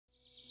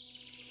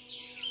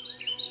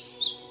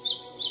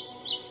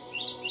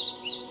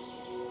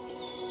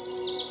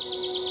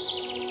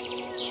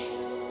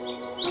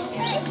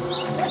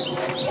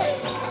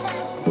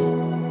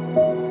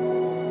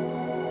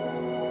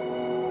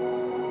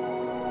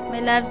My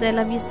loves, I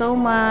love you so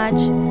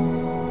much.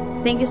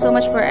 Thank you so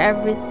much for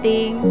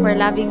everything, for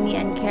loving me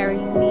and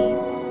caring me.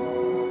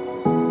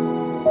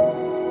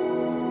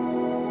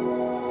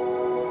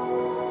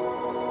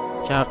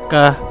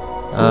 Chaka,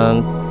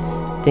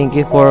 thank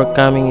you for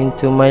coming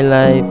into my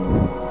life.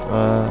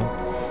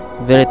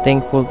 Very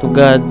thankful to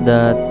God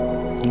that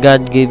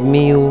God gave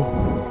me you.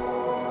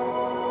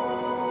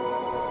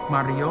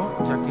 Mario,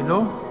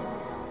 Jaquilo,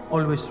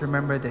 always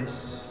remember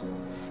this.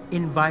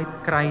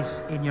 Invite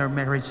Christ in your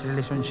marriage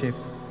relationship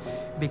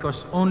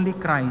because only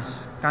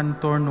Christ can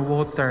turn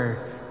water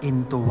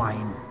into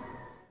wine.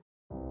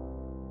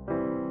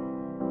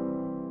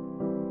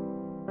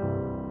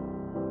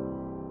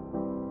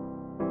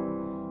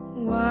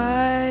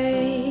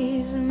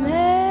 Wise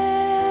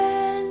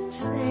men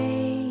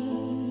say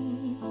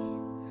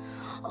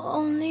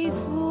only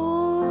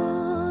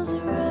fools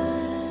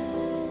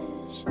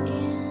rush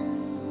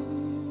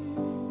in,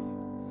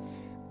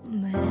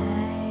 but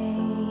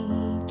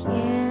I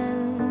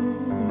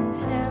can't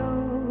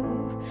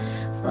help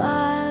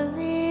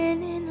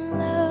falling in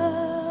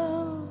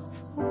love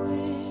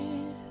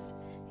with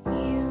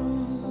you.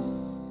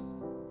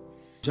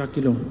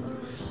 Jaquilo,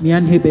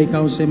 mianhi ba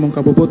ikaw sa imong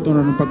kabubuton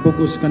o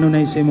pagbugos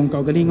kanunay sa imong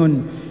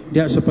kaugalingon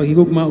diya sa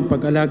paghigugma o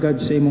pag-alagad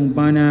sa imong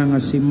bana nga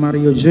si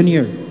Mario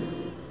Jr.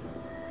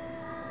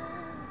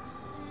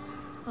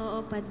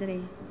 Oo,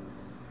 Padre.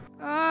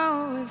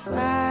 Oh, if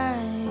I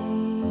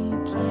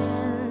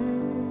can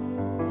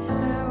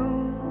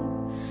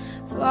help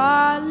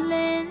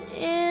falling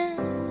in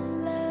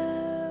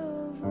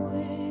love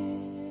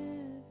with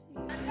you.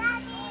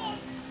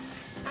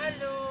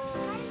 Hello.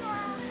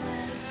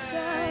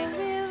 The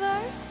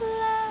river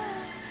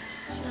flows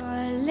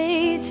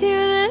surely to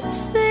the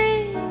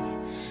sea,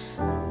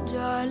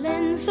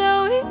 darling,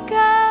 so it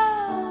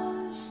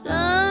goes.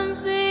 Some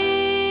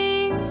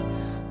things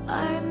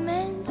are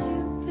meant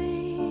to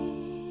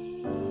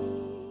be.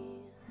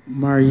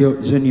 Mario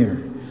Jr.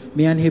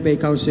 Mianhi ba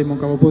ikaw sa imong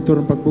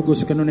kabubuton o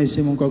pagbugos kanunay sa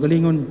imong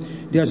kaugalingon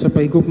diya sa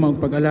paghigugma o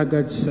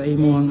pag-alagad sa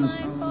imong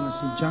asawa nga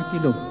si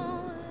Jaquilo.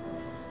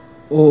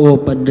 Oo,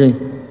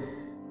 Padre.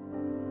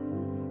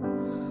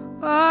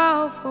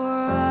 Oh, for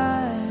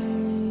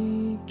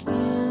I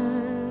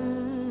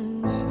can't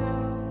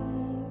help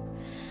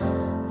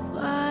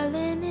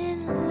falling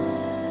in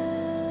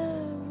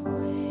love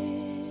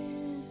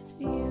with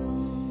you.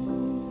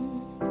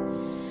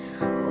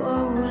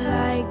 Oh,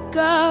 like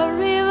a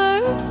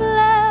river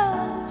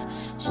flows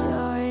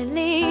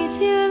surely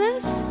to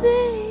the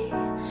sea,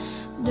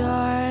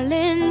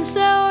 darling,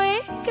 so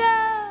it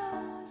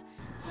goes.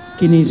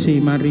 Kini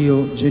si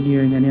Mario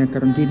Jr. nga niya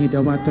karon dinhi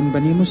dawaton ba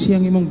nimo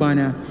siyang imong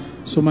bana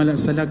sumala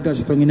sa lagda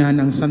sa tunginan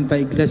ang Santa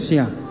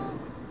Iglesia.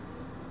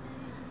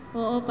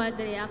 Oo,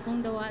 Padre,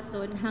 akong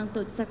dawaton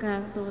hangtod sa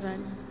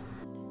kahangturan.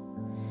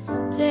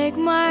 Take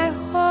my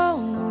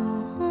whole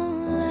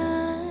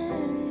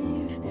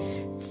life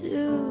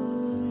too,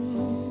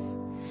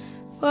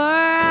 for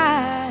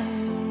I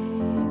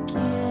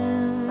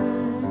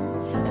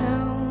can't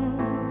help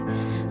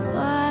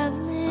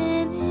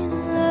falling in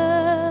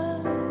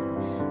love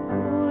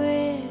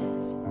with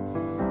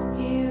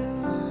you.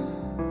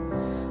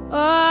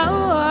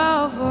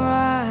 Oh, for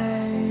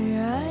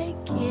I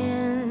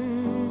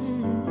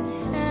can't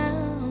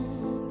help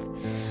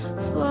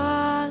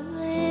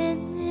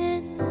falling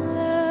in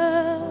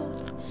love.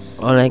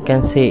 All I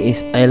can say is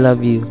I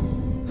love you.